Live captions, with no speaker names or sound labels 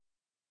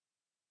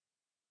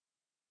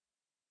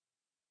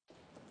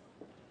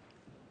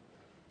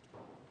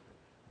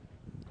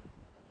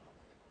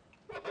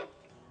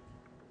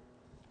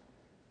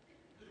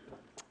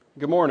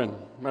Good morning.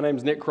 My name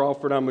is Nick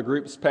Crawford. I'm the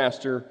group's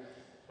pastor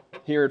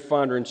here at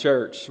Fondren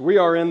Church. We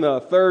are in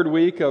the third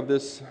week of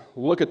this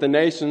look at the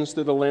nations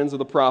through the lens of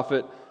the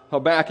prophet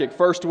Habakkuk.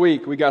 First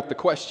week, we got the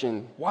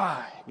question,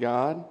 why,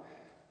 God?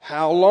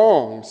 How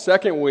long?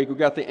 Second week, we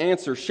got the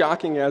answer,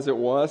 shocking as it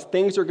was.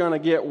 Things are going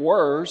to get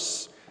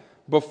worse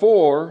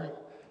before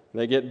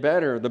they get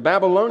better. The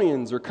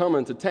Babylonians are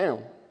coming to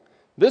town.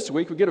 This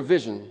week, we get a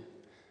vision.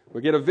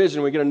 We get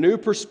a new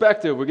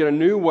perspective. We get a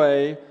new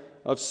way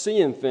of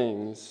seeing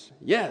things.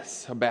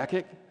 Yes,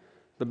 Habakkuk,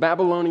 the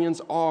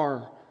Babylonians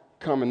are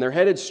coming. They're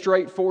headed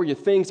straight for you.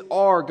 Things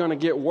are going to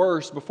get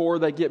worse before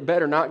they get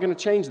better. Not going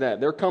to change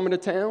that. They're coming to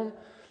town.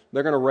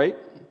 They're going to rape,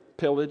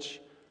 pillage,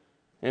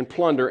 and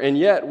plunder. And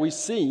yet we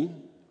see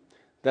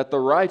that the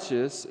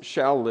righteous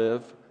shall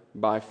live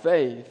by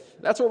faith.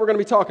 That's what we're going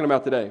to be talking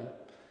about today.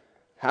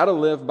 How to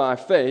live by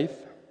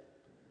faith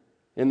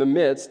in the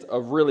midst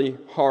of really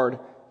hard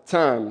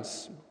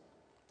times.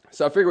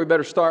 So I figure we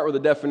better start with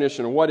a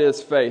definition of what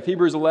is faith.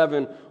 Hebrews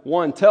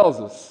 11:1 tells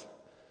us,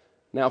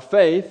 now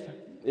faith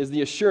is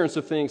the assurance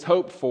of things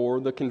hoped for,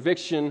 the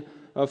conviction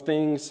of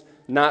things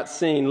not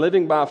seen.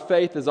 Living by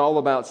faith is all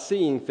about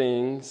seeing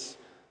things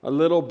a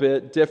little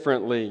bit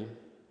differently.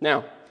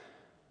 Now,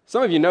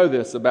 some of you know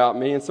this about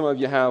me, and some of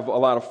you have a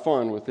lot of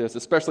fun with this,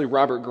 especially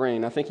Robert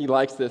Greene. I think he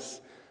likes this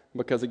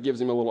because it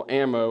gives him a little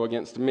ammo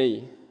against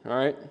me, all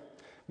right?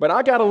 But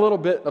I got a little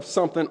bit of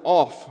something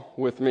off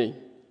with me,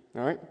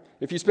 all right?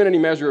 If you spend any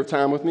measure of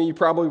time with me, you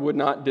probably would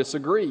not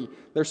disagree.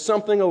 There's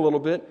something a little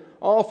bit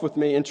off with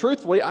me. And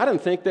truthfully, I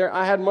didn't think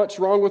I had much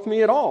wrong with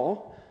me at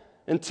all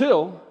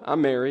until I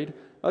married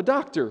a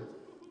doctor.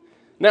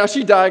 Now,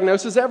 she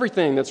diagnoses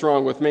everything that's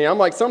wrong with me. I'm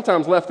like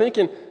sometimes left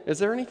thinking, is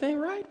there anything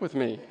right with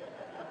me?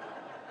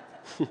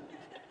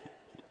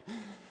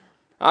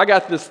 I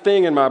got this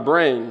thing in my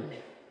brain.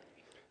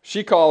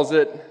 She calls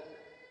it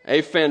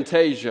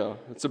aphantasia.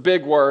 It's a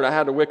big word. I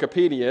had to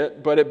Wikipedia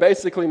it, but it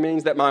basically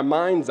means that my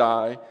mind's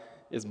eye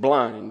is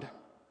blind.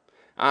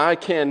 I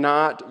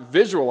cannot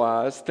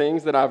visualize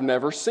things that I've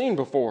never seen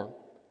before.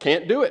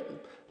 Can't do it.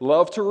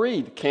 Love to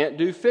read. Can't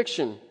do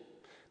fiction.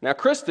 Now,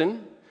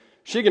 Kristen,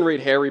 she can read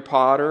Harry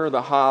Potter,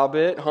 The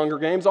Hobbit, Hunger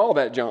Games, all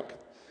that junk.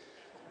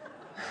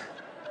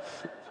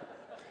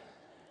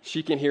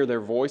 She can hear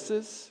their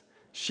voices.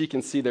 She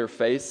can see their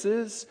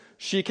faces.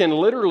 She can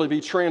literally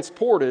be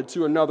transported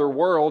to another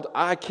world.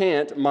 I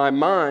can't. My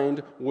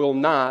mind will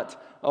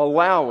not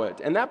allow it.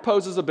 And that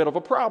poses a bit of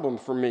a problem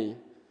for me,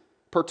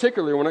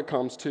 particularly when it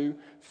comes to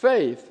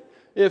faith.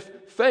 If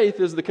faith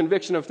is the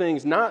conviction of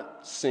things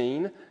not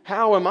seen,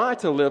 how am I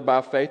to live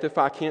by faith if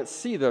I can't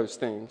see those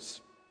things?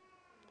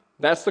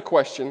 That's the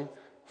question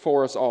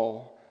for us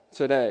all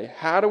today.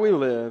 How do we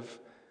live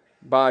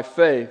by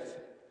faith?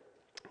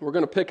 We're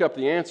going to pick up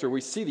the answer.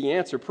 We see the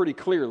answer pretty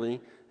clearly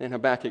in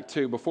Habakkuk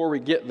 2. Before we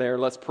get there,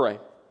 let's pray.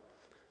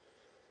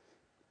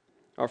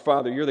 Our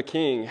Father, you're the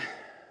King.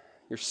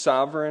 You're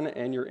sovereign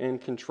and you're in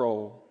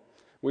control.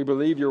 We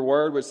believe your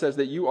word, which says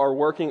that you are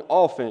working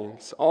all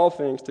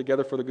things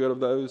together for the good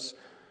of those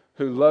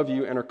who love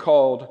you and are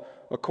called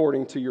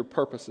according to your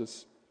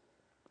purposes.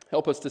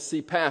 Help us to see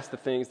past the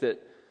things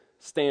that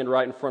stand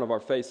right in front of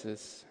our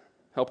faces.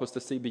 Help us to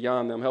see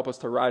beyond them. Help us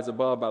to rise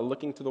above by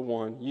looking to the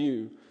one,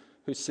 you,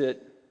 who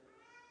sit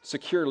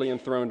securely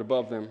enthroned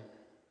above them.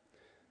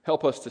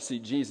 Help us to see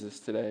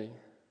Jesus today.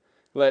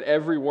 Let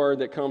every word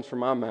that comes from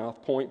my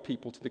mouth point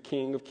people to the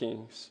King of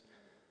Kings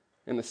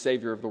and the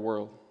Savior of the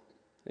world.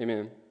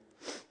 Amen.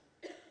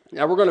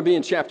 Now we're going to be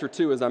in chapter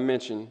 2, as I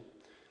mentioned.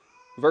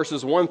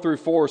 Verses 1 through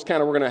 4 is kind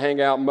of where we're going to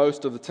hang out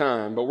most of the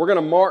time. But we're going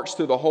to march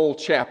through the whole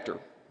chapter,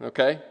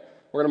 okay?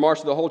 We're going to march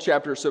through the whole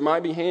chapter, so it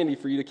might be handy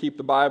for you to keep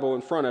the Bible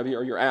in front of you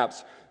or your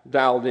apps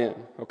dialed in,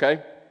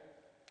 okay?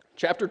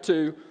 Chapter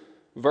 2,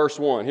 verse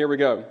 1. Here we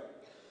go.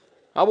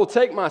 I will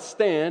take my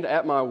stand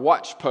at my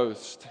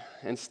watchpost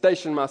and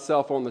station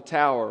myself on the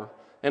tower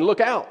and look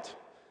out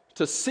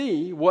to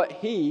see what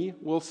he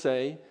will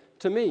say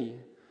to me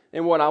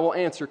and what I will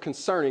answer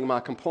concerning my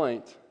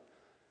complaint.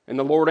 And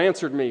the Lord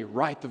answered me,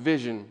 write the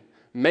vision,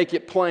 make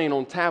it plain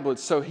on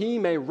tablets so he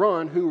may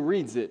run who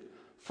reads it.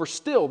 For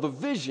still the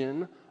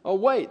vision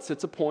awaits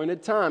its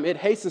appointed time. It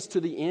hastens to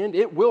the end,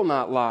 it will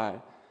not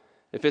lie.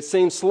 If it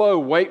seems slow,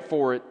 wait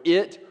for it.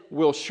 It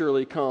will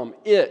surely come.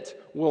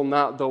 It will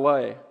not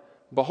delay.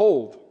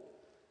 Behold,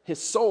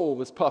 his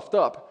soul is puffed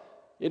up.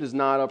 It is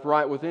not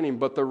upright within him,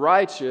 but the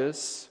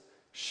righteous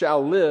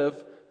shall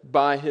live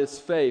by his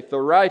faith. The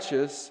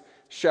righteous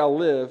shall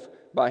live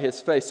by his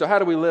faith. So how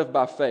do we live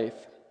by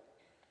faith?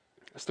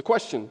 That's the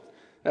question.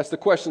 That's the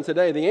question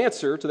today. The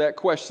answer to that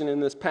question in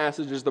this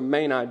passage is the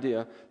main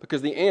idea,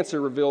 because the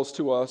answer reveals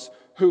to us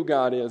who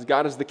God is.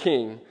 God is the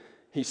King.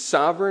 He's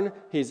sovereign,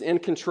 he's in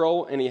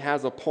control, and he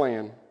has a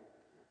plan.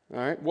 All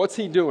right? What's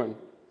he doing?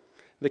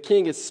 The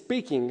King is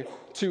speaking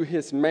to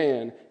his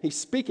man. He's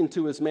speaking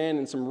to his man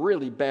in some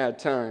really bad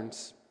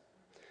times.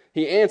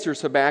 He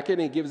answers Habakkuk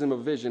and he gives him a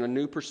vision, a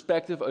new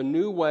perspective, a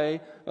new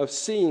way of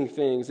seeing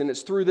things. And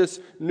it's through this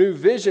new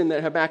vision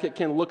that Habakkuk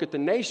can look at the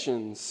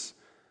nations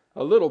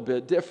a little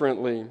bit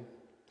differently.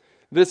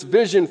 This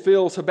vision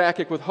fills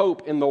Habakkuk with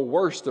hope in the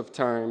worst of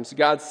times.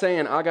 God's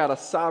saying, I got a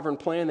sovereign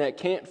plan that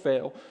can't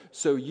fail,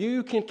 so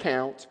you can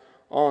count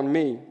on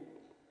me.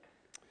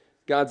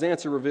 God's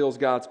answer reveals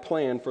God's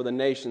plan for the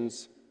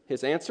nations.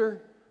 His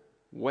answer?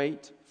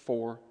 Wait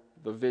for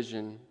the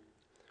vision.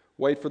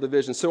 Wait for the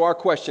vision. So our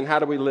question, how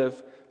do we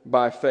live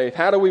by faith?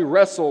 How do we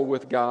wrestle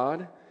with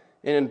God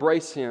and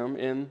embrace Him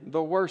in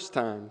the worst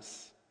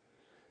times?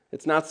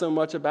 It's not so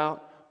much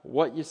about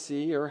what you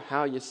see or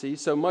how you see,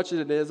 so much as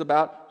it is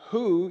about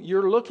who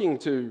you're looking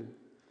to.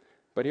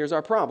 But here's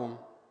our problem.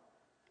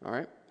 All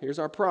right? Here's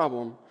our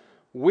problem.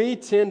 We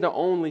tend to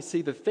only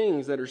see the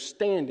things that are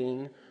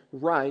standing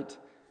right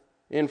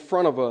in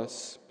front of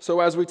us.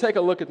 So as we take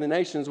a look at the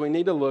nations, we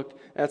need to look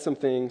at some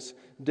things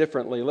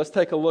differently. Let's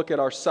take a look at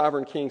our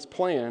sovereign king's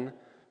plan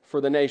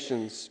for the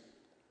nations.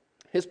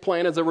 His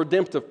plan is a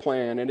redemptive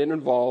plan, and it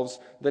involves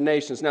the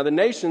nations. Now, the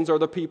nations are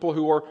the people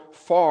who are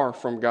far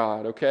from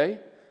God, okay?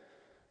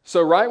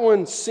 So right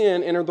when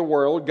sin entered the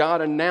world,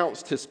 God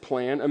announced His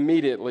plan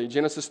immediately.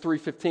 Genesis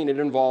 3:15, it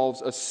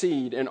involves a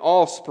seed, an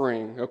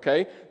offspring,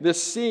 okay?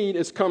 This seed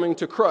is coming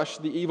to crush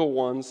the evil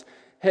one's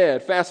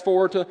head. Fast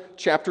forward to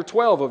chapter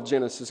 12 of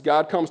Genesis.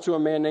 God comes to a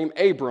man named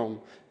Abram,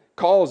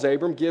 calls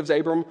Abram, gives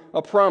Abram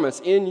a promise.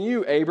 In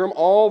you, Abram,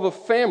 all the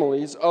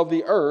families of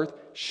the earth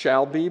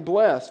shall be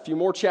blessed. A few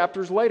more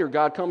chapters later,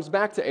 God comes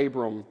back to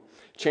Abram,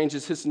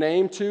 changes his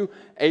name to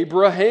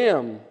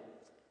Abraham,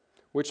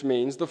 which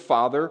means the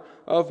father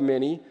of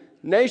many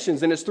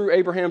nations. And it's through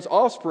Abraham's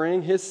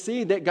offspring, his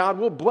seed, that God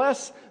will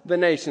bless the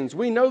nations.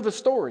 We know the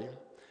story.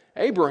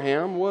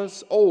 Abraham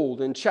was old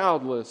and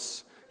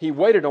childless. He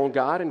waited on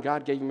God, and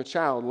God gave him a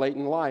child late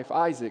in life,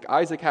 Isaac.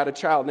 Isaac had a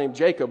child named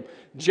Jacob.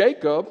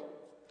 Jacob,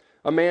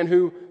 a man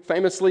who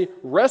famously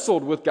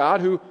wrestled with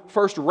God, who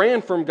first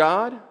ran from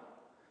God,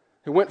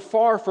 who went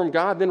far from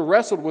God, then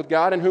wrestled with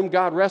God, and whom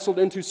God wrestled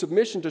into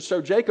submission to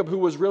show Jacob who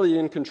was really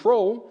in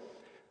control.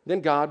 Then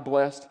God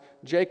blessed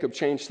Jacob,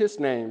 changed his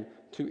name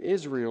to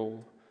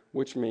Israel,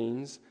 which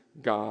means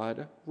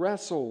God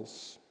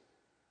wrestles.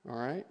 All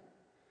right?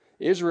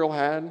 Israel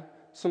had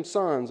some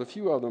sons, a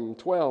few of them,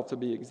 12 to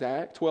be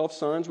exact, 12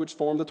 sons, which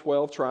formed the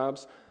 12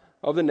 tribes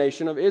of the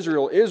nation of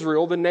Israel.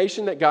 Israel, the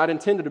nation that God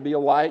intended to be a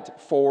light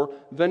for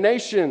the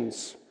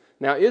nations.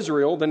 Now,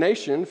 Israel, the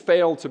nation,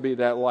 failed to be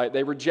that light.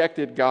 They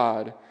rejected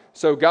God.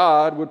 So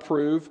God would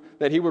prove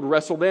that He would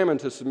wrestle them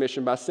into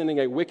submission by sending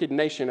a wicked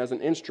nation as an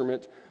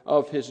instrument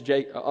of His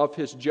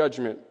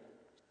judgment.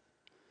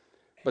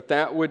 But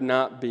that would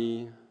not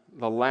be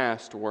the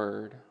last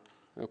word,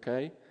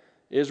 okay?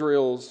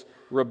 Israel's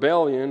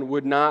rebellion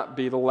would not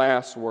be the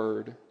last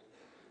word.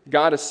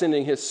 God is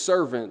sending His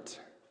servant,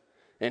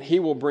 and He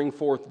will bring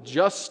forth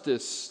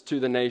justice to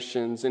the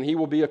nations, and He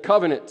will be a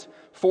covenant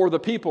for the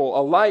people,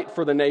 a light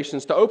for the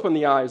nations, to open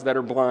the eyes that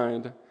are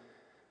blind,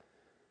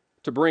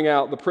 to bring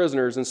out the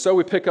prisoners. And so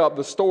we pick up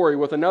the story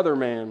with another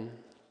man.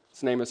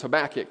 His name is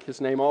Habakkuk. His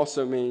name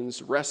also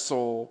means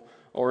wrestle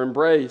or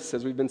embrace,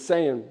 as we've been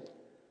saying.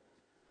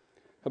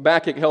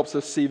 Habakkuk helps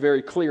us see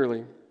very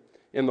clearly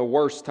in the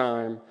worst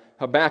time.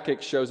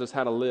 Habakkuk shows us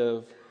how to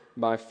live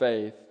by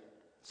faith.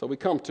 So we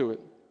come to it.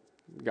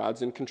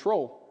 God's in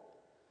control.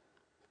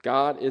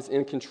 God is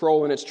in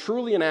control, and it's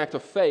truly an act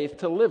of faith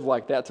to live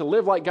like that, to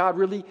live like God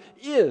really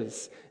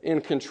is in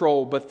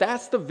control. But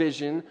that's the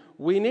vision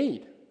we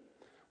need.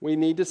 We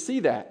need to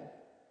see that.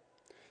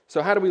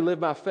 So how do we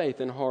live by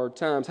faith in hard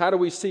times? How do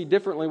we see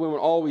differently when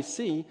all we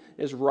see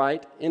is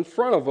right in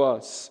front of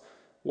us?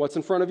 What's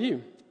in front of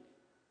you?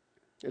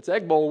 It's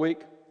Egg Bowl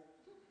week.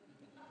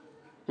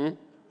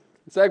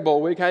 It's Egg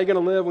Bowl week. How are you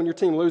going to live when your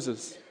team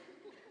loses?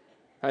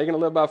 How are you going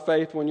to live by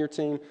faith when your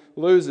team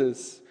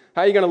loses?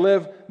 How are you going to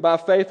live by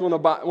faith when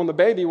the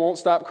baby won't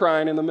stop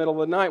crying in the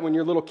middle of the night, when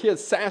your little kid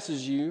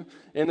sasses you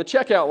in the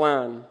checkout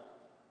line?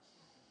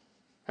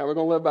 How are we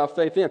going to live by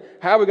faith then?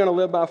 How are we going to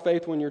live by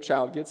faith when your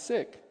child gets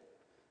sick?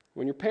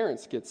 When your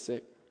parents get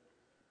sick?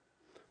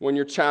 When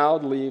your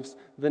child leaves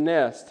the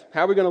nest?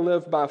 How are we going to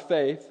live by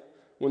faith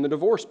when the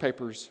divorce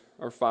papers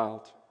are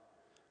filed?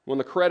 When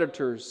the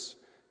creditors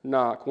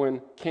knock?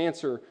 When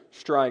cancer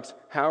strikes?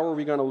 How are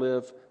we going to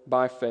live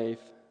by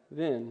faith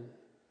then?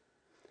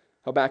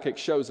 Habakkuk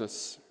shows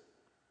us.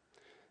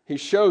 He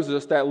shows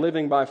us that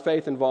living by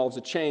faith involves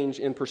a change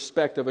in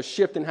perspective, a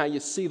shift in how you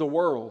see the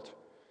world.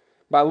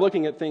 By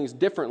looking at things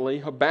differently,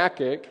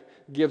 Habakkuk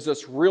gives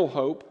us real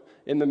hope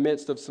in the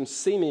midst of some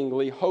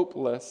seemingly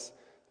hopeless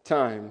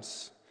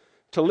times.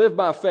 To live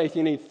by faith,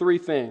 you need three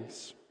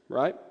things,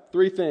 right?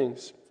 Three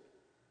things.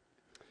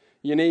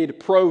 You need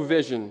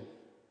provision.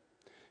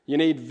 You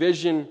need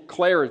vision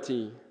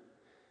clarity.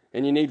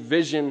 And you need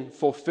vision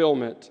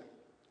fulfillment.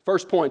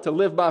 First point, to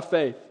live by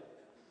faith,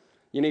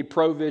 you need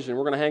provision.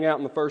 We're going to hang out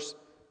in the first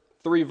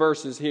three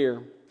verses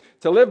here.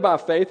 To live by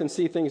faith and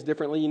see things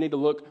differently, you need to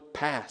look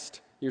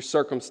past your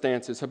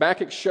circumstances.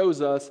 Habakkuk shows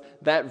us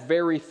that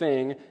very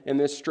thing in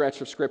this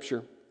stretch of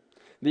Scripture.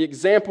 The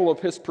example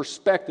of his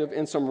perspective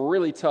in some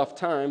really tough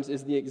times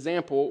is the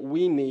example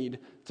we need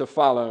to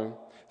follow.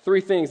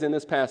 Three things in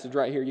this passage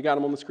right here. You got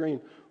them on the screen.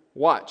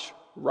 Watch,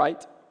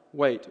 right,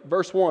 wait.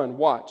 Verse 1,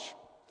 watch.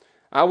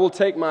 I will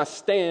take my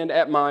stand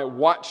at my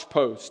watch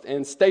post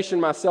and station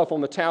myself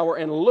on the tower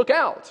and look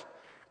out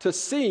to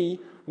see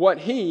what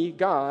he,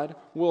 God,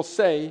 will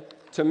say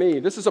to me.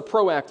 This is a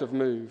proactive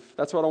move.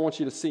 That's what I want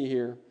you to see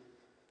here.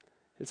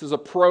 This is a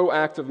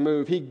proactive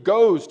move. He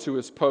goes to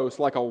his post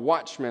like a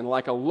watchman,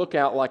 like a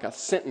lookout, like a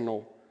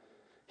sentinel.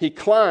 He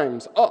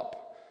climbs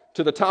up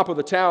to the top of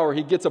the tower.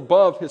 He gets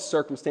above his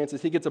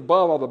circumstances. He gets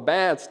above all the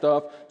bad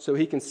stuff so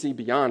he can see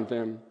beyond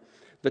them.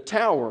 The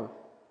tower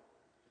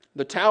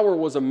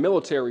was a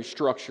military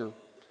structure,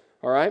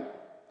 all right?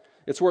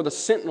 It's where the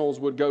sentinels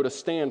would go to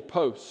stand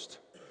post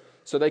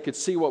so they could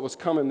see what was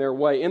coming their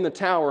way. In the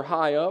tower,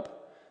 high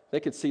up, they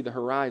could see the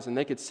horizon.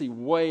 They could see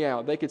way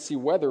out. They could see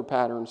weather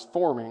patterns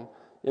forming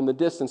in the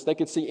distance. They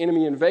could see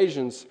enemy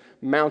invasions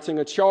mounting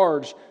a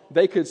charge.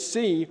 They could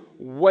see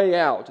way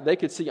out. They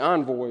could see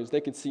envoys.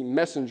 They could see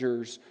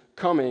messengers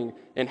coming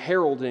and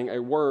heralding a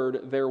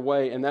word their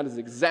way. And that is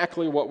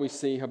exactly what we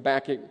see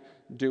Habakkuk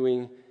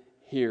doing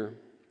here.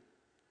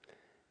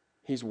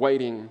 He's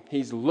waiting.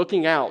 He's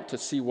looking out to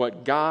see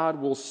what God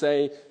will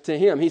say to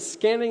him. He's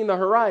scanning the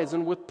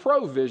horizon with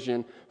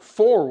provision,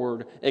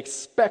 forward,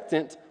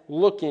 expectant,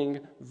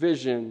 looking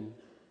vision.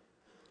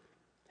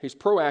 He's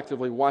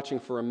proactively watching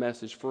for a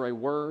message, for a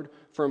word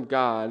from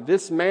God.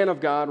 This man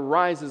of God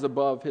rises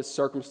above his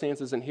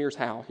circumstances, and here's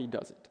how he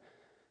does it.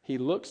 He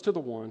looks to the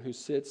one who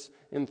sits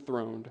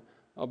enthroned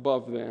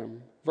above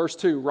them. Verse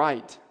 2,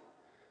 write.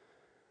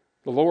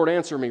 The Lord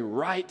answer me,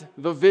 write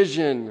the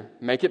vision,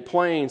 make it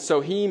plain,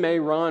 so he may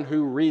run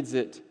who reads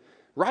it.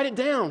 Write it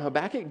down,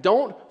 Habakkuk.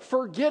 Don't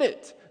forget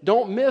it.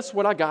 Don't miss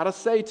what I got to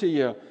say to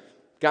you.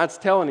 God's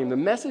telling him, the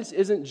message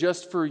isn't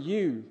just for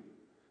you,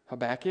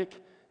 Habakkuk.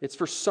 It's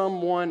for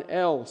someone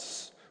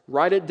else.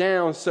 Write it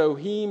down so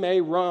he may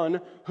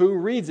run who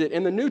reads it.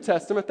 In the New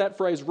Testament, that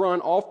phrase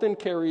run often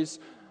carries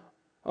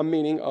a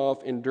meaning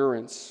of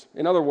endurance.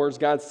 In other words,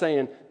 God's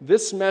saying,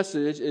 this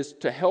message is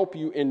to help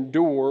you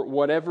endure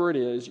whatever it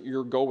is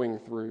you're going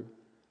through.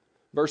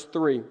 Verse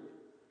 3,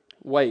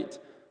 wait,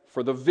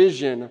 for the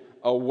vision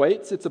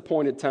awaits its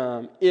appointed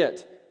time.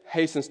 It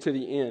hastens to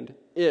the end.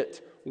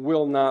 It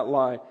will not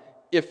lie.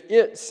 If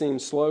it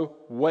seems slow,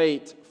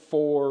 wait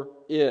for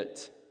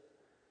it.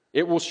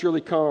 It will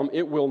surely come.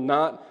 It will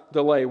not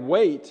delay.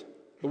 Wait,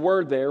 the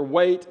word there,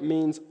 wait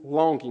means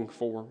longing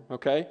for,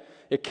 okay?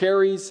 It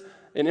carries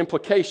an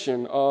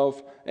implication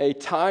of a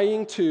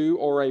tying to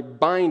or a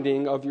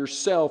binding of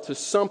yourself to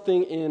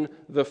something in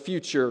the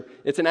future.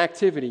 It's an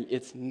activity.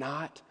 It's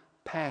not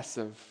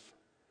passive.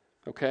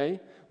 Okay?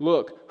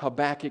 Look,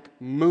 Habakkuk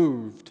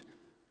moved.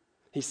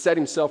 He set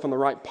himself in the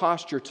right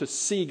posture to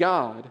see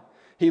God.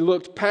 He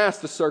looked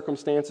past the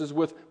circumstances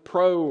with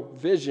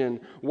provision.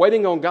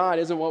 Waiting on God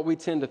isn't what we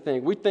tend to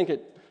think. We think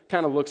it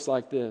kind of looks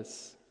like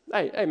this.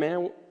 Hey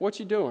man, what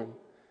you doing?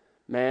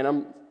 Man,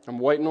 I'm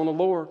waiting on the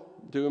Lord.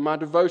 Doing my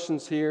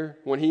devotions here.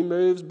 When he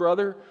moves,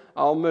 brother,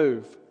 I'll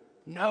move.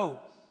 No,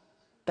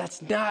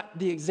 that's not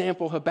the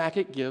example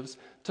Habakkuk gives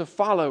to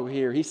follow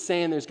here. He's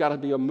saying there's got to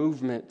be a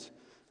movement.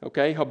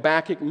 Okay,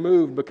 Habakkuk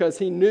moved because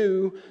he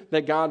knew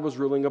that God was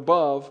ruling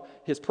above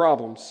his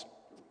problems.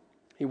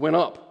 He went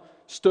up,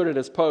 stood at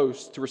his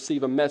post to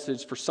receive a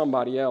message for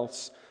somebody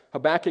else.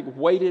 Habakkuk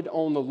waited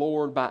on the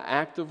Lord by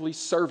actively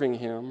serving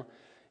him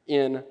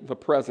in the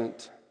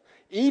present,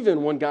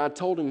 even when God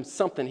told him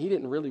something he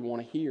didn't really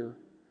want to hear.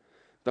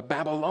 The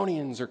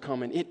Babylonians are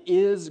coming. It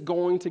is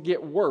going to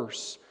get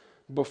worse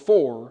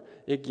before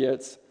it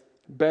gets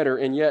better.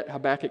 And yet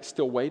Habakkuk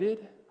still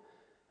waited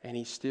and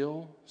he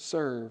still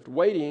served.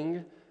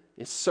 Waiting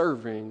is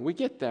serving. We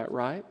get that,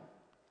 right?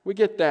 We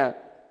get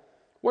that.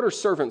 What are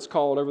servants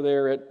called over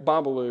there at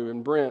Babalu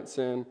and Brent's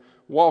and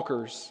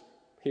Walker's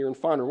here in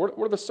Finder? What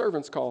are the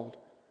servants called?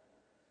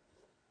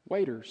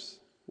 Waiters,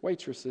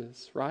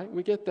 waitresses, right?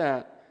 We get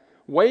that.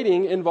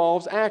 Waiting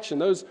involves action.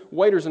 Those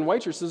waiters and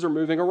waitresses are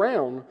moving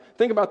around.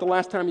 Think about the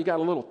last time you got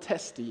a little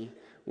testy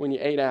when you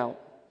ate out.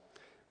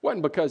 It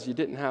wasn't because you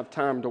didn't have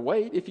time to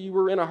wait. If you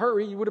were in a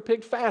hurry, you would have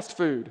picked fast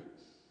food,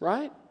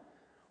 right?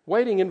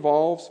 Waiting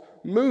involves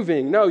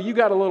moving. No, you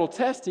got a little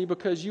testy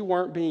because you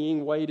weren't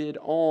being waited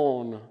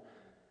on.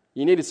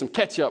 You needed some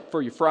ketchup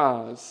for your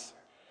fries.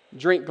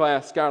 Drink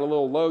glass got a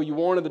little low. You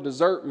wanted the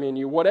dessert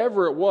menu.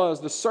 Whatever it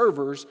was, the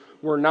servers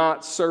were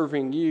not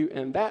serving you,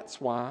 and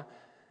that's why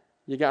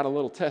you got a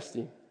little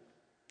testy.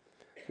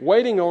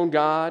 Waiting on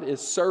God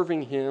is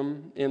serving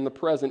him in the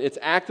present. It's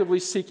actively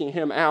seeking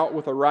him out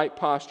with a right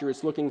posture.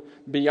 It's looking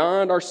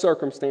beyond our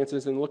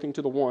circumstances and looking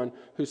to the one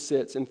who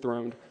sits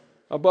enthroned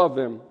above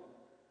them.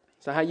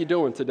 So how you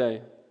doing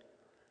today?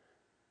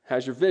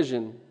 How's your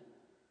vision?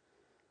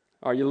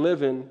 Are you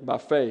living by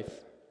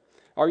faith?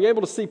 Are you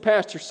able to see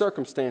past your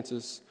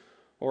circumstances,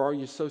 or are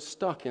you so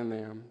stuck in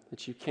them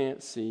that you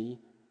can't see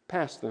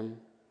past them?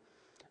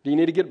 Do you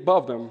need to get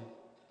above them?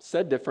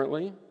 Said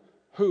differently,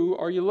 who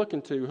are you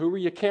looking to? Who are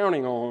you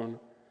counting on?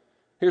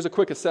 Here's a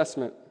quick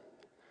assessment.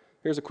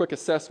 Here's a quick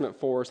assessment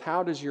for us.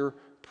 How does your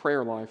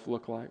prayer life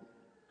look like?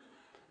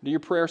 Do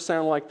your prayers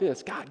sound like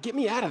this? God, get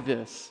me out of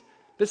this.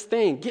 This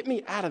thing, get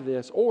me out of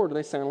this. Or do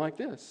they sound like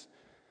this?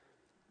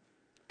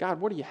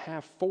 God, what do you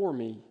have for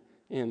me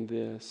in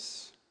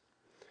this?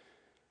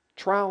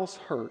 Trials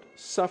hurt.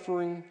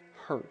 Suffering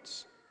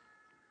hurts.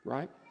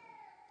 Right?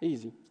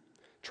 Easy.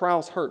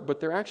 Trials hurt,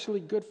 but they're actually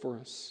good for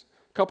us.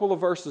 A couple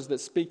of verses that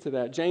speak to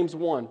that. James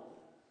 1,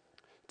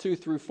 2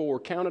 through 4.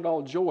 Count it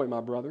all joy,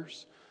 my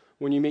brothers,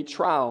 when you meet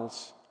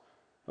trials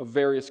of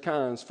various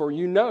kinds. For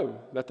you know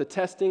that the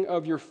testing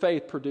of your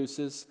faith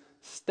produces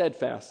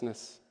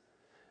steadfastness.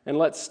 And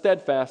let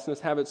steadfastness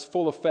have its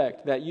full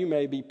effect, that you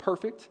may be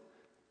perfect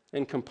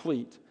and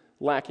complete,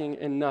 lacking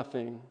in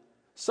nothing.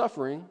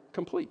 Suffering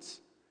completes.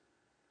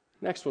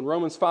 Next one,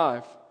 Romans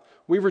 5.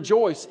 We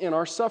rejoice in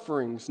our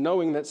sufferings,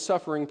 knowing that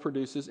suffering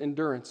produces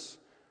endurance.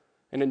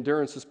 And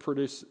endurance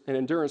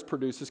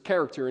produces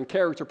character, and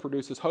character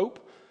produces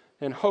hope,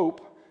 and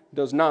hope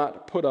does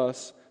not put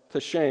us to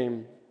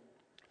shame.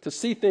 To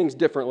see things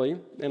differently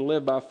and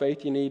live by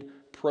faith, you need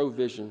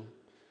provision.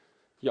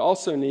 You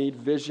also need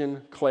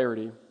vision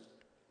clarity.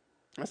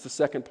 That's the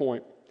second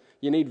point.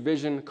 You need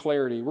vision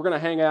clarity. We're going to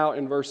hang out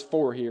in verse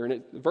 4 here.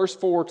 And verse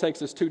 4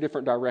 takes us two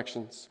different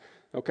directions.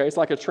 Okay, it's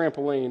like a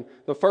trampoline.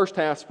 The first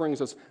half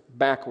brings us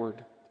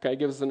backward. Okay,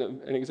 gives us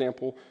an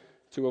example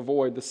to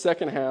avoid. The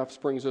second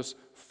half brings us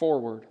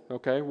forward.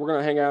 Okay, we're going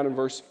to hang out in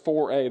verse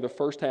 4a, the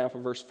first half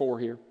of verse 4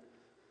 here.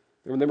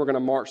 And then we're going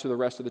to march through the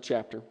rest of the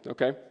chapter.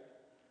 Okay?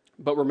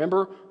 But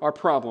remember our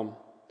problem.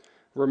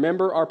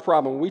 Remember our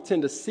problem. We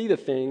tend to see the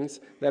things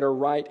that are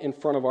right in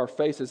front of our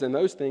faces, and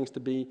those things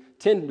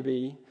tend to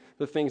be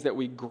the things that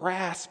we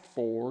grasp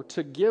for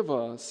to give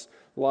us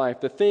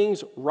life. The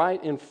things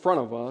right in front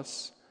of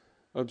us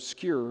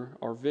obscure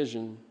our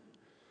vision.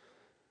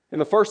 In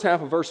the first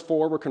half of verse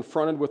 4, we're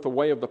confronted with the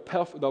way of the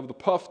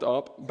puffed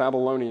up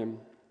Babylonian.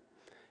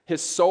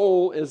 His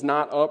soul is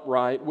not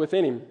upright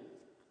within him.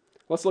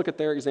 Let's look at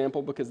their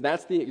example, because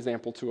that's the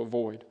example to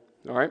avoid.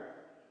 All right?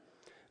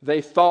 They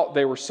thought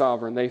they were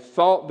sovereign. They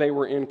thought they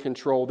were in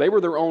control. They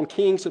were their own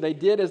king, so they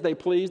did as they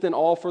pleased, and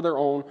all for their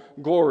own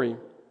glory.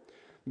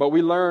 But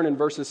we learn in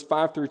verses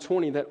 5 through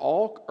 20 that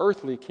all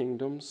earthly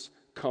kingdoms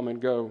come and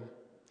go.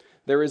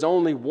 There is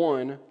only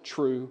one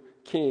true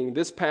king.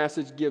 This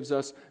passage gives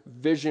us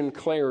vision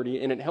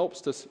clarity, and it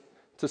helps us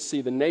to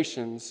see the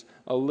nations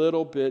a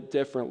little bit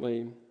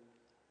differently.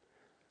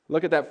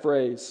 Look at that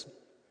phrase.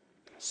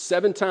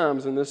 7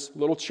 times in this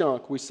little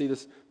chunk we see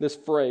this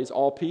phrase,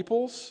 all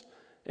peoples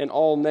and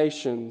all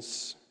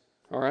nations.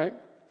 All right?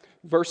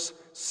 Verse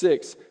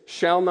 6,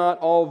 shall not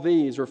all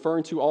these,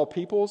 referring to all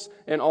peoples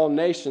and all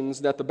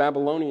nations that the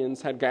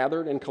Babylonians had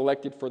gathered and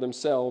collected for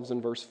themselves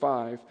in verse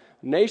 5.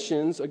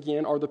 Nations,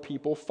 again, are the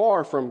people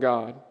far from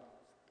God.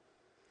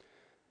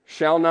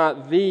 Shall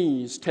not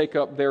these take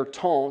up their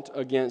taunt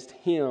against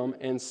him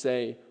and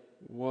say,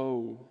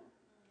 woe?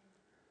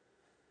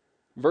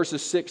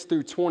 Verses 6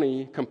 through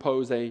 20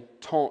 compose a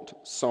taunt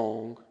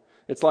song.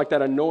 It's like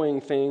that annoying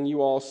thing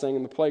you all sing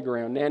in the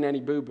playground, nanny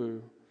boo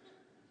boo.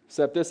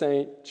 Except this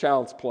ain't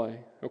child's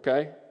play,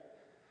 okay?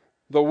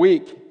 The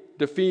weak,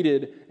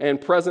 defeated, and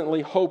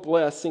presently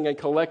hopeless sing a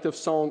collective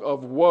song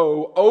of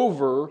woe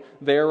over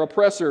their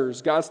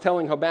oppressors. God's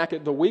telling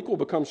Habakkuk the weak will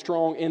become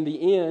strong. In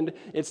the end,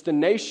 it's the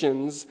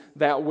nations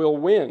that will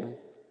win.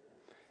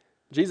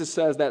 Jesus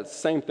says that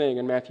same thing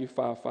in Matthew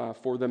 5:5.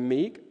 For the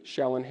meek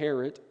shall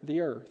inherit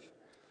the earth.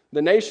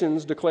 The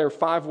nations declare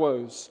 5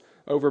 woes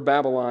over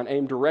Babylon,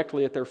 aimed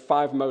directly at their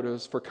 5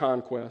 motives for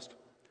conquest.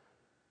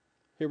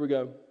 Here we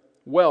go.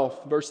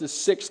 Wealth, verses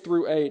 6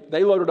 through 8,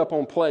 they loaded up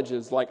on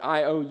pledges like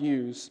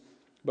IOUs.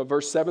 But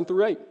verse 7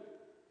 through 8,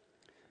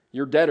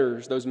 your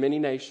debtors, those many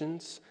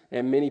nations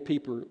and many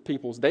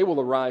peoples, they will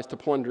arise to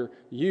plunder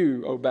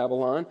you, O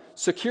Babylon.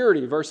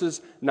 Security,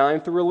 verses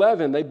 9 through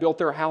 11, they built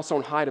their house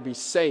on high to be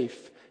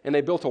safe, and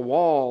they built a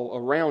wall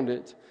around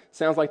it.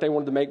 Sounds like they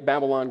wanted to make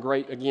Babylon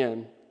great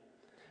again.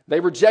 They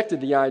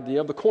rejected the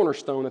idea of the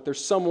cornerstone, that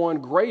there's someone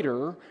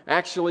greater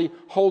actually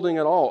holding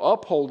it all,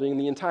 upholding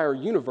the entire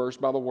universe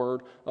by the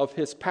word of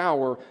his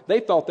power.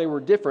 They thought they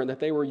were different, that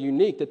they were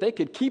unique, that they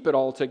could keep it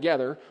all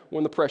together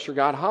when the pressure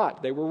got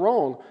hot. They were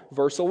wrong.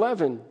 Verse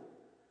 11,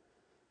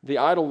 the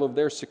idol of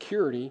their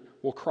security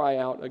will cry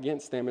out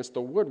against them. It's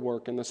the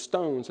woodwork and the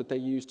stones that they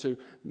use to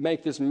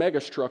make this mega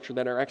structure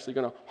that are actually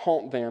going to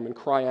haunt them and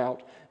cry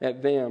out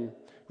at them.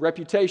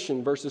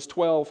 Reputation, verses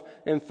 12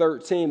 and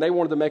 13. They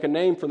wanted to make a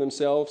name for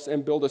themselves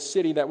and build a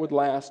city that would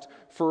last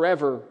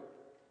forever.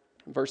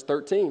 Verse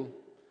 13.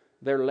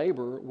 Their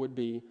labor would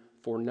be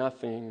for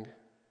nothing.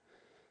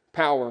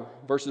 Power,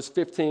 verses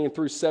 15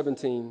 through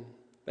 17.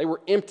 They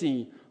were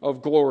empty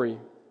of glory.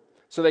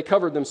 So they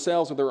covered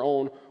themselves with their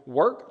own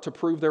work to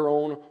prove their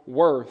own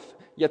worth.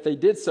 Yet they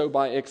did so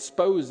by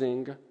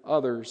exposing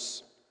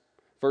others.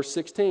 Verse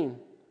 16.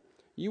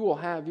 You will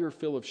have your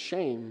fill of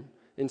shame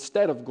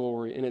instead of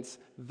glory, and it's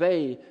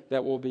they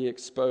that will be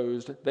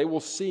exposed. They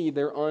will see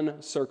their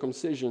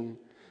uncircumcision.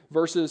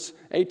 Verses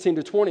 18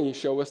 to 20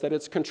 show us that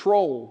it's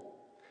control.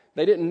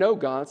 They didn't know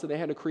God, so they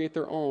had to create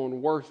their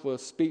own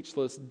worthless,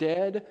 speechless,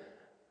 dead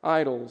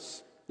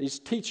idols. these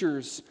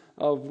teachers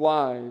of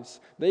lies.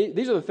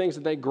 These are the things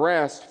that they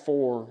grasped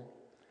for.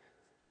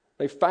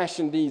 They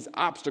fashioned these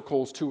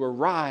obstacles to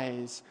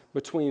arise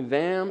between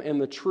them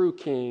and the true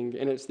king.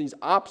 And it's these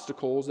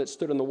obstacles that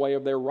stood in the way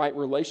of their right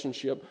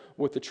relationship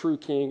with the true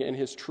king and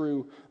his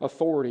true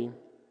authority.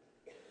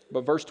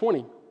 But verse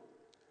 20,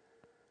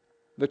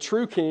 the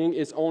true king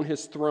is on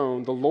his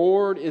throne. The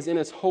Lord is in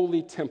his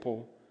holy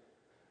temple.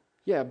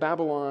 Yeah,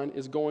 Babylon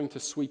is going to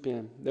sweep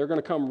in. They're going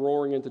to come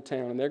roaring into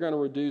town, and they're going to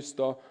reduce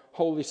the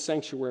holy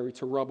sanctuary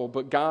to rubble.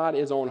 But God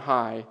is on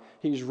high.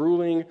 He's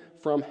ruling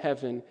from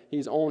heaven.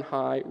 He's on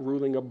high,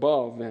 ruling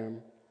above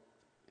them.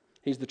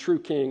 He's the true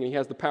king. He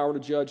has the power to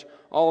judge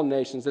all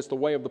nations. It's the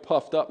way of the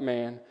puffed up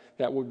man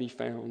that would be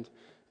found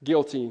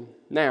guilty.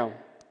 Now,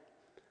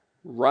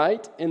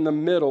 right in the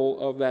middle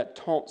of that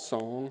taunt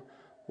song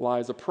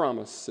lies a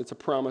promise. It's a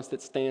promise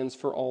that stands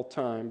for all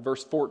time.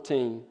 Verse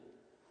 14.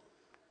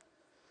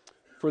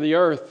 For the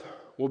earth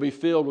will be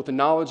filled with the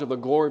knowledge of the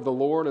glory of the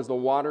Lord as the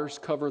waters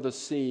cover the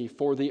sea.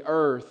 For the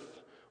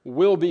earth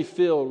will be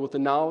filled with the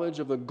knowledge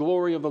of the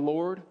glory of the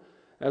Lord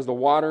as the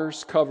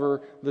waters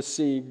cover the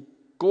sea.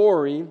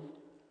 Glory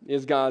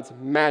is God's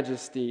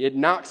majesty. It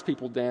knocks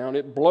people down,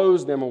 it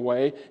blows them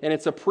away, and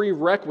it's a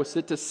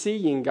prerequisite to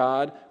seeing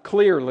God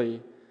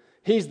clearly.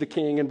 He's the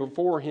king, and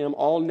before him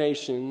all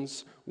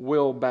nations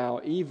will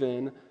bow,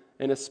 even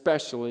and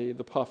especially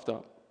the puffed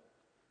up.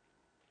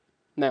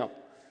 Now,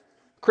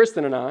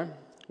 Kristen and I,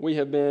 we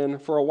have been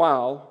for a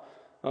while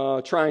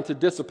trying to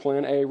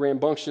discipline a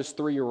rambunctious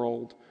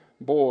 3-year-old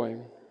boy.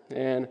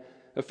 And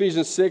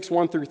Ephesians 6,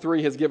 1 through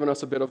 3 has given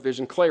us a bit of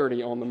vision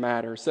clarity on the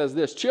matter. It says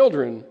this,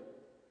 children,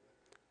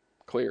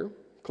 clear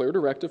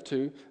directive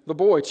to the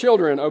boy.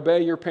 Children,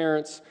 obey your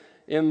parents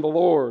in the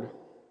Lord,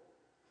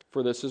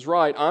 for this is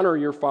right. Honor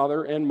your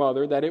father and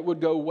mother, that it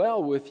would go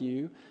well with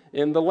you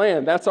in the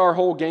land. That's our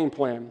whole game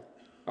plan.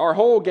 Our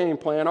whole game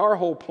plan, our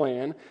whole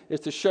plan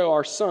is to show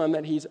our son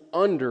that he's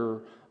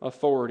under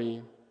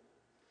authority.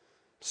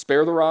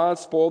 Spare the rod,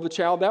 spoil the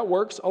child. That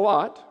works a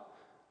lot.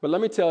 But let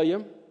me tell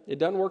you, it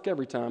doesn't work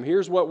every time.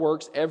 Here's what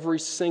works every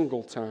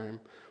single time.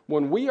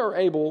 When we are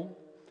able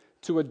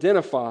to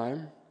identify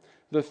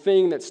the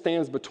thing that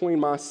stands between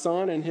my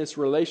son and his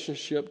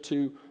relationship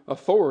to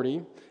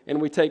authority,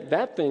 and we take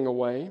that thing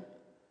away,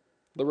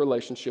 the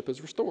relationship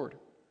is restored.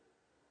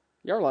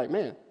 You're like,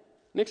 man,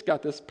 Nick's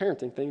got this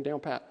parenting thing down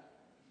pat.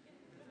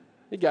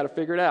 You got to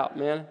figure it out,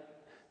 man.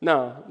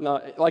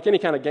 No, like any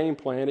kind of game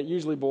plan, it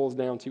usually boils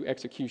down to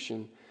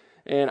execution.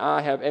 And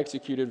I have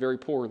executed very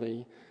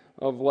poorly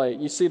of late.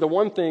 You see, the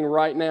one thing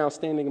right now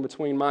standing in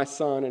between my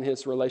son and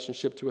his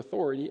relationship to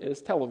authority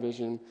is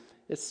television,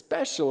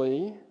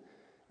 especially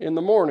in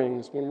the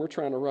mornings when we're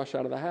trying to rush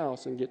out of the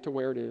house and get to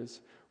where it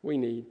is we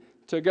need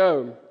to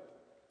go.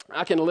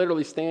 I can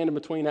literally stand in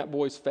between that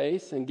boy's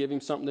face and give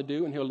him something to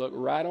do, and he'll look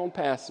right on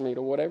past me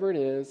to whatever it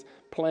is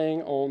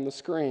playing on the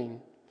screen.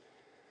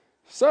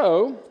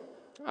 So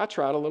I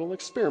tried a little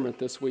experiment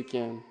this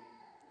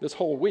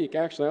whole week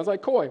actually. I was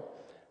like, Coy,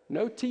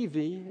 no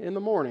TV in the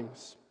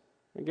mornings.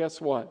 And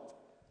guess what?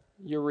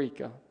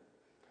 Eureka.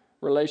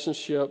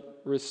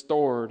 Relationship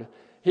restored.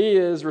 He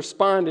is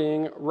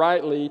responding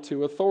rightly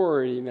to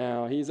authority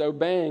now. He's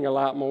obeying a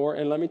lot more.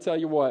 And let me tell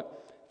you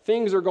what,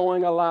 things are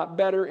going a lot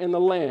better in the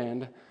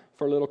land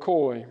for little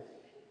Coy.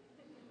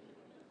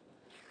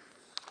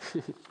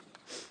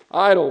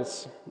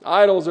 Idols.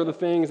 Idols are the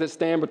things that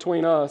stand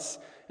between us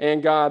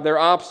and God. They're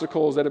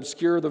obstacles that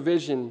obscure the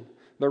vision,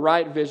 the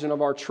right vision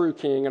of our true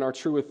king and our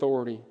true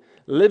authority.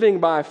 Living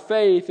by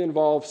faith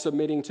involves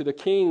submitting to the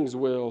king's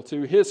will,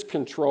 to his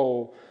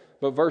control.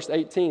 But verse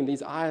 18,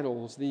 these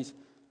idols, these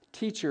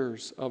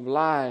teachers of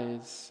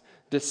lies,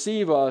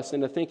 deceive us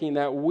into thinking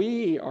that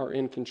we are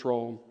in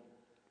control.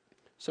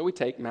 So we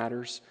take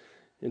matters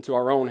into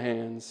our own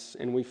hands,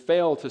 and we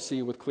fail to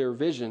see with clear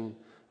vision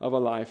of a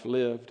life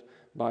lived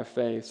by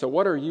faith. So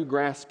what are you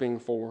grasping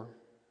for?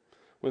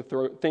 When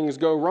things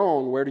go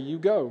wrong, where do you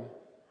go?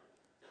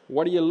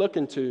 What are you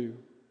looking to?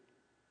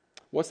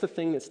 What's the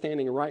thing that's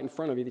standing right in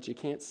front of you that you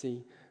can't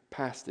see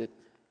past it?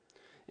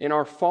 In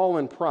our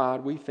fallen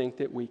pride, we think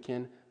that we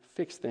can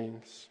fix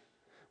things.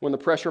 When the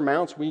pressure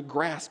mounts, we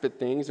grasp at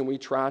things and we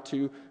try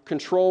to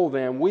control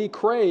them. We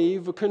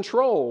crave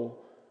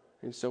control.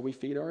 And so we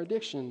feed our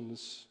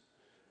addictions.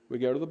 We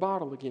go to the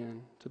bottle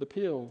again, to the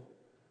pill.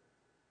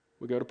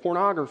 We go to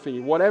pornography,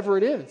 whatever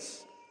it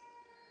is.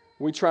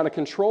 We try to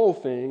control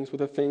things with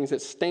the things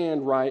that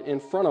stand right in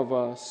front of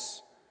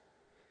us.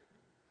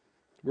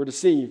 We're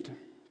deceived.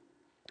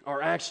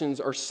 Our actions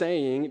are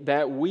saying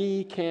that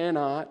we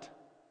cannot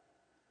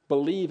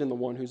believe in the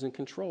one who's in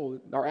control.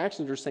 Our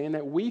actions are saying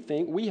that we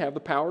think we have the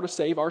power to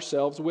save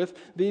ourselves with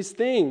these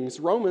things.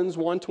 Romans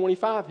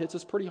 1:25 hits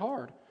us pretty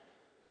hard. It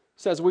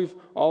says we've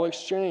all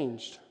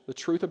exchanged the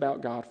truth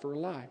about God for a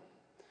lie.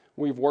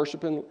 We've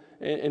worshiped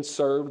and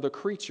served the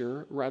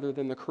creature rather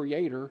than the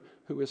Creator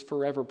who is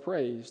forever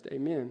praised.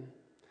 Amen.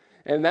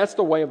 And that's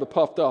the way of the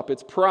puffed up.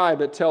 It's pride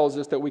that tells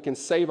us that we can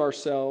save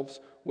ourselves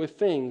with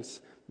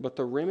things. But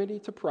the remedy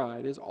to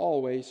pride is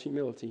always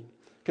humility.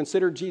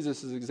 Consider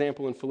Jesus'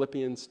 example in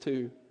Philippians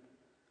 2.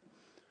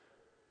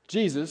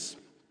 Jesus,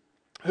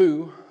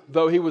 who,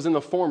 though he was in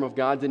the form of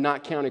God, did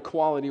not count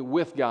equality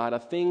with God a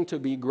thing to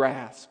be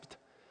grasped,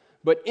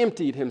 but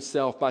emptied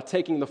himself by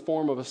taking the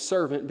form of a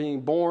servant,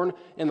 being born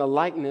in the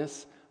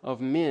likeness of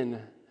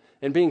men.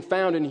 And being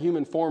found in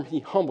human form, he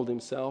humbled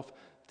himself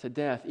to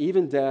death,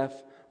 even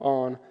death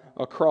on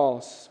a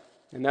cross.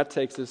 And that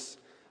takes us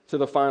to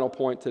the final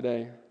point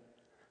today.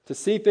 To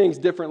see things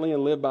differently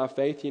and live by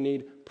faith, you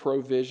need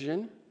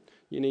provision,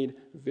 you need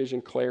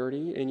vision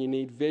clarity, and you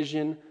need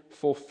vision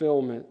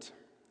fulfillment.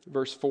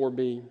 Verse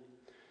 4b.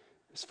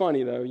 It's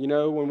funny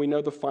though, when we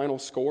know the final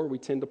score, we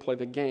tend to play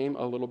the game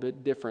a little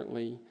bit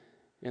differently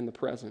in the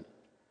present.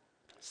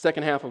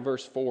 Second half of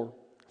verse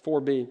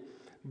 4b.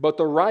 But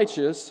the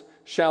righteous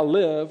shall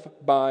live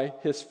by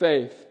his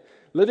faith.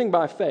 Living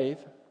by faith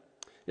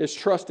is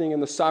trusting in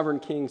the sovereign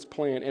king's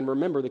plan. And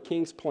remember, the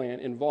king's plan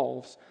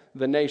involves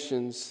the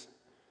nations.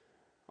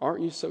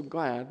 Aren't you so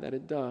glad that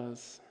it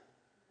does?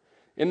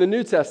 In the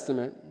New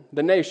Testament,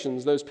 the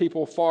nations, those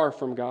people far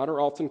from God, are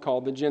often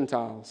called the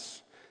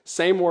Gentiles.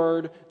 Same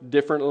word,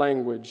 different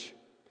language.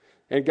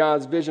 And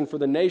God's vision for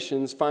the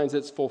nations finds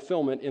its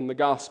fulfillment in the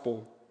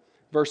gospel.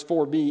 Verse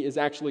 4b is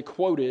actually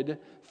quoted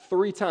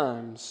 3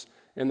 times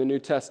in the New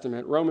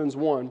Testament. Romans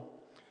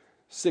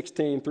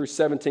 1:16 through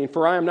 17.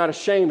 For I am not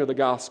ashamed of the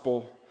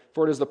gospel,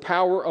 for it is the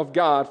power of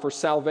God for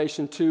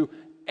salvation to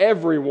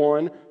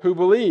everyone who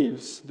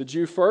believes, the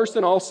Jew first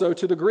and also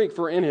to the Greek.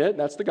 For in it,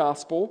 that's the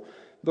gospel,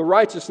 the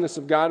righteousness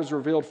of God is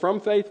revealed from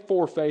faith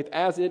for faith,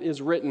 as it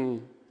is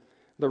written,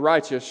 the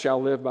righteous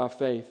shall live by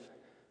faith.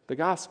 The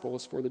gospel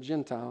is for the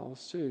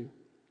Gentiles too,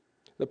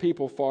 the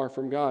people far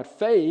from God.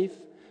 Faith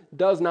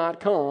does not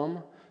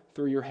come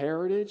through your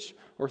heritage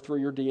or through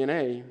your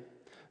DNA.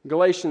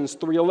 Galatians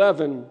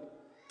 3:11,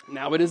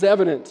 now it is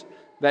evident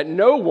that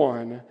no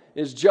one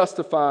is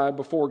justified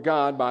before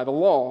God by the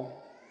law,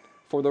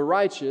 for the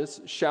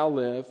righteous shall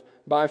live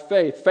by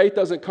faith. Faith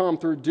doesn't come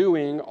through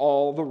doing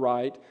all the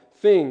right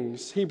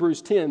things.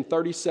 Hebrews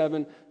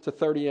 10:37 to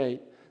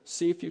 38.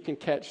 See if you can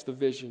catch the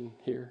vision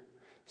here.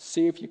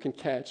 See if you can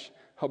catch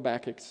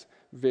Habakkuk's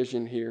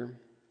vision here.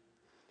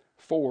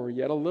 For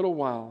yet a little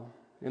while,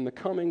 and the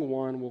coming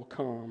one will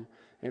come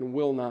and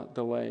will not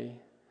delay.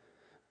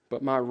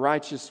 But my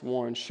righteous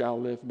one shall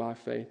live by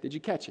faith. Did you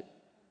catch it?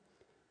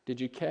 Did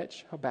you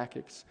catch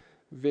Habakkuk's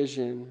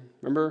vision?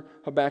 Remember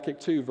Habakkuk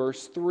 2,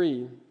 verse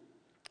 3.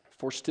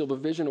 For still the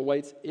vision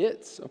awaits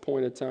its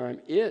appointed time.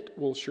 It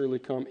will surely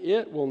come.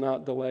 It will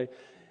not delay.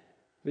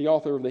 The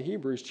author of the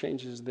Hebrews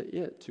changes the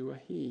it to a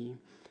he.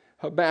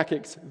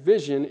 Habakkuk's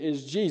vision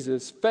is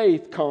Jesus.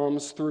 Faith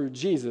comes through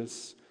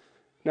Jesus.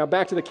 Now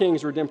back to the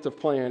king's redemptive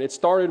plan. It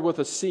started with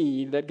a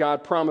seed that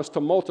God promised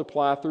to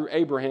multiply through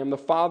Abraham, the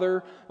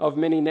father of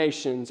many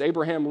nations.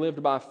 Abraham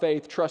lived by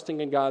faith,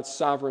 trusting in God's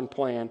sovereign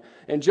plan.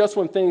 And just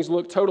when things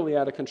looked totally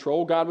out of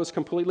control, God was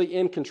completely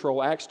in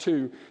control. Acts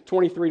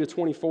 2:23 to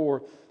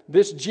 24.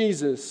 This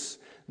Jesus,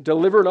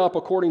 delivered up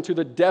according to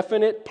the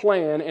definite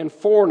plan and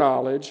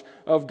foreknowledge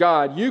of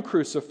God, you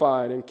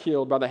crucified and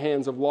killed by the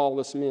hands of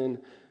lawless men.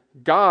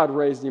 God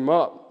raised him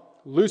up,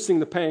 loosing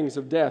the pangs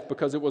of death,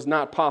 because it was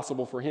not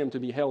possible for him to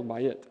be held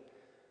by it.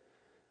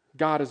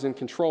 God is in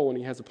control, and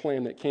he has a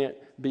plan that can't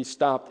be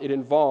stopped. It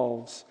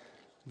involves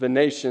the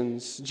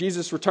nations.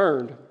 Jesus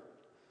returned.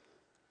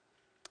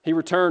 He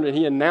returned, and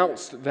he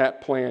announced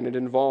that plan. It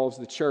involves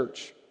the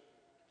church.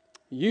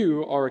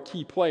 You are a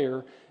key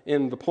player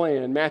in the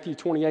plan. Matthew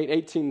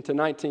 28:18 to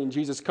 19,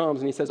 Jesus comes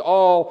and he says,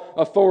 all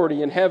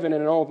authority in heaven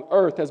and on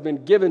earth has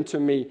been given to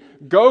me.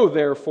 Go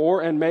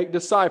therefore and make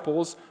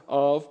disciples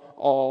of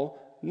all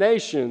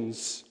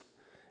nations.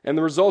 And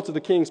the result of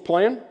the king's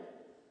plan,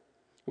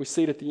 we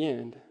see it at the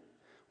end.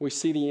 We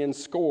see the end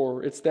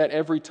score. It's that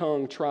every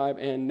tongue, tribe,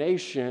 and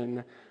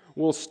nation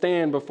will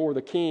stand before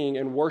the king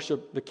and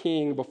worship the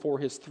king before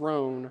his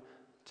throne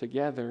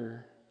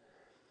together.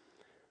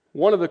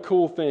 One of the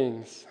cool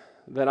things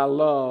that I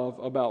love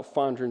about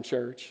Fondren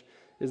Church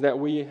is that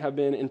we have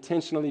been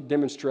intentionally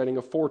demonstrating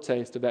a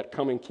foretaste of that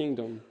coming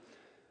kingdom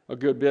a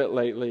good bit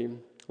lately.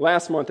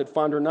 Last month at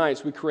Fondren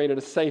Nights, we created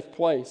a safe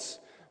place,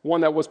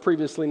 one that was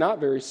previously not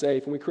very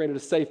safe, and we created a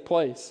safe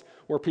place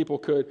where people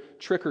could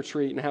trick or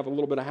treat and have a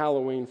little bit of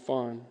Halloween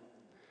fun.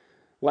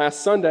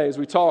 Last Sunday, as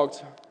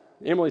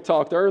Emily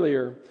talked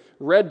earlier,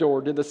 Red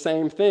Door did the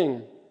same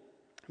thing.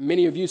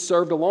 Many of you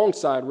served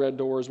alongside Red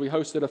Door as we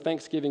hosted a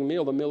Thanksgiving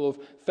meal, the meal of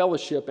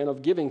fellowship and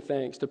of giving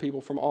thanks to people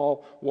from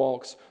all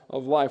walks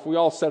of life. We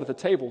all sat at the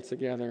table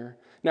together.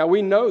 Now,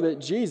 we know that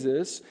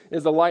Jesus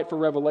is the light for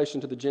revelation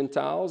to the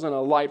Gentiles and a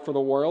light for the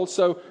world,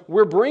 so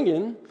we're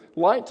bringing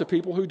light to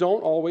people who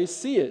don't always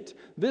see it.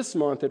 This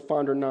month at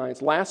Fondren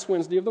Nights, last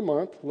Wednesday of the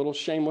month, a little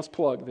shameless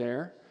plug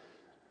there.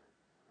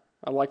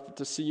 I'd like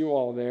to see you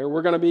all there.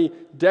 We're going to be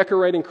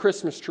decorating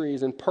Christmas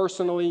trees and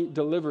personally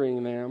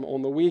delivering them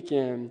on the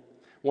weekend.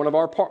 One of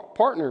our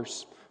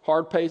partners,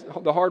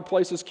 the Hard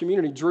Places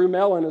community, Drew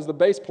Mellon, is the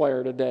bass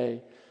player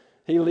today.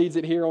 He leads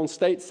it here on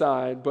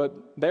Stateside, but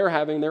they're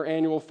having their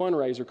annual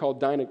fundraiser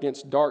called Dine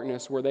Against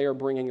Darkness, where they are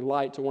bringing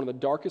light to one of the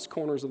darkest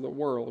corners of the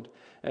world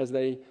as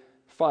they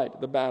fight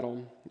the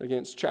battle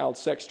against child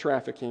sex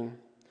trafficking.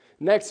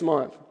 Next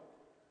month,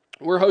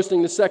 we're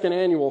hosting the second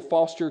annual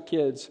Foster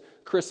Kids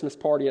Christmas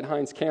party at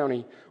Hinds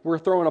County. We're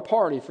throwing a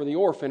party for the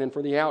orphan and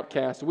for the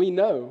outcast. We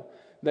know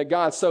that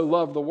God so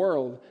loved the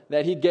world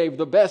that He gave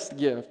the best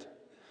gift.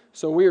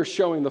 So we are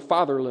showing the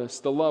fatherless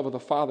the love of the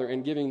Father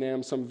and giving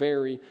them some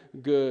very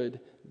good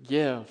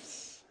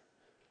gifts.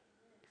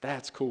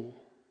 That's cool.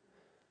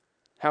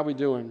 How we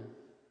doing?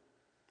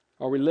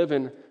 Are we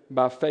living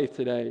by faith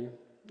today?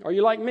 Are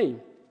you like me?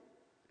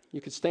 You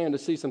could stand to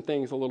see some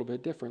things a little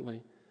bit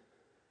differently.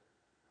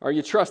 Are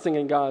you trusting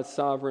in God's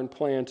sovereign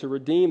plan to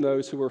redeem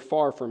those who are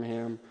far from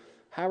Him?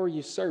 How are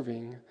you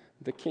serving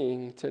the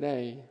King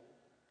today?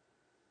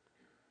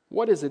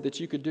 What is it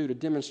that you could do to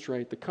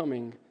demonstrate the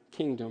coming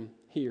kingdom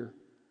here?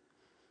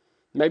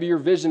 Maybe your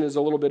vision is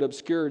a little bit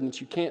obscured and that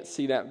you can't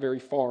see that very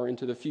far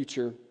into the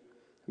future.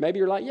 Maybe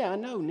you're like, yeah, I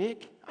know,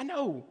 Nick. I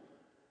know.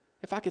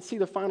 If I could see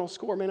the final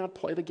score, man, I'd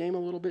play the game a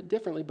little bit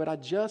differently, but I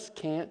just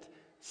can't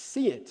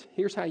see it.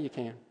 Here's how you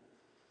can.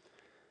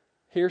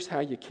 Here's how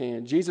you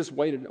can. Jesus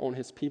waited on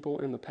His people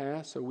in the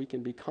past, so we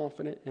can be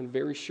confident and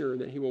very sure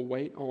that He will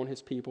wait on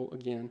His people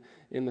again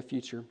in the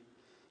future.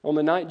 On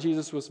the night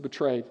Jesus was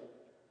betrayed,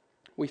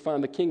 we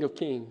find the King of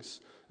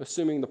Kings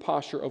assuming the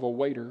posture of a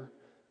waiter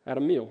at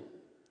a meal.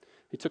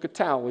 He took a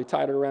towel, he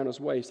tied it around his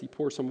waist, he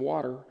poured some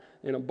water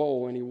in a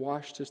bowl, and he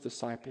washed his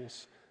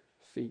disciples'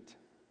 feet.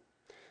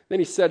 Then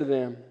he said to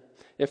them,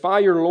 "If I,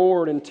 your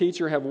Lord and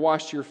teacher, have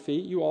washed your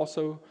feet, you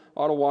also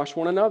ought to wash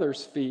one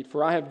another's feet.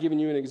 For I have given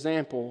you an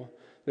example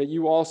that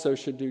you also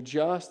should do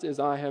just as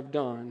I have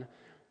done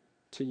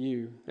to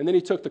you." And then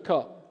he took the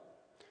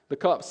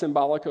cup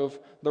symbolic of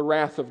the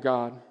wrath of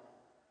God,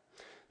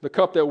 the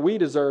cup that we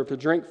deserve to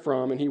drink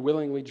from, and he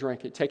willingly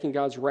drank it, taking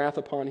God's wrath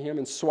upon him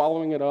and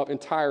swallowing it up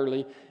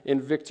entirely in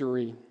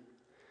victory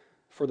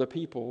for the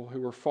people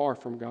who were far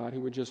from God, who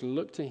would just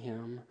look to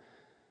him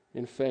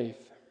in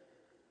faith.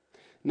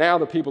 Now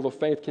the people of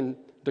faith can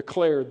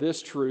declare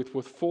this truth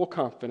with full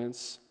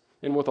confidence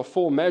and with a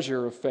full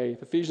measure of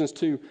faith. Ephesians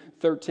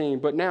 2:13,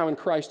 "But now in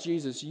Christ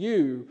Jesus,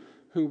 you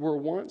who were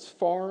once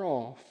far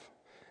off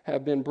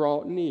have been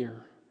brought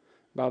near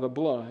by the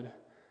blood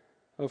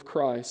of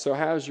Christ." So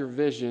how's your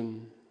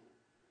vision?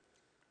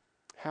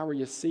 How are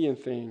you seeing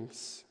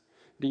things?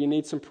 Do you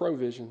need some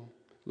provision?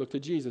 Look to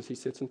Jesus. He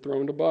sits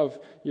enthroned above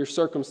your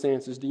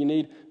circumstances. Do you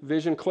need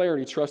vision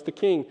clarity? Trust the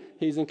King.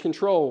 He's in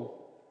control.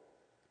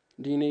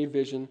 Do you need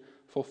vision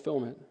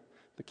fulfillment?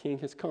 The King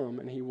has come,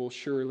 and he will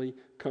surely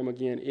come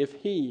again. If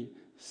he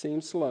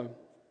seems slow,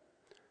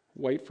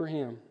 wait for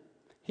him.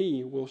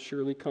 He will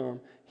surely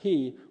come.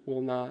 He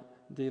will not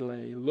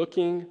delay.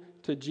 Looking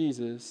to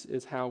Jesus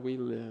is how we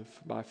live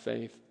by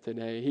faith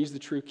today. He's the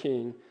true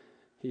King.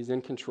 He's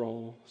in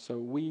control, so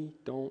we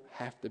don't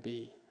have to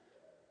be.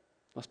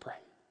 Let's pray.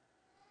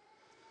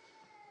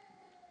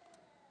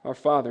 Our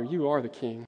Father, you are the King.